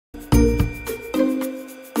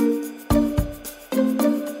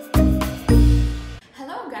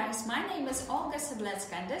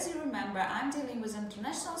Zlecka, and as you remember, I'm dealing with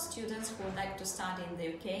international students who would like to study in the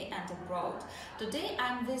UK and abroad. Today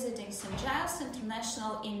I'm visiting St. Giles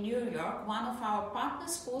International in New York, one of our partner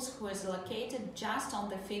schools who is located just on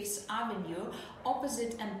the 5th Avenue,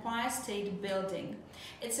 opposite Empire State Building.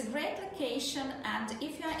 It's a great location, and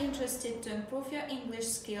if you are interested to improve your English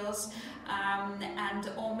skills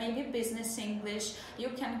or maybe business English, you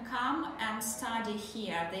can come and study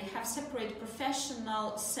here. They have separate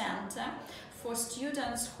professional center for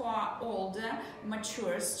students who are older,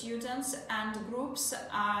 mature students, and groups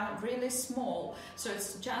are really small, so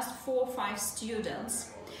it's just 4 or 5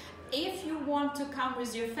 students. If you want to come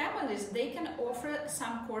with your families, they can offer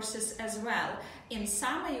some courses as well. In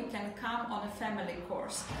summer you can come on a family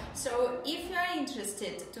course. So if you are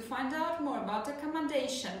interested to find out more about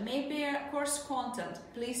accommodation, maybe course content,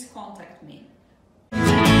 please contact me.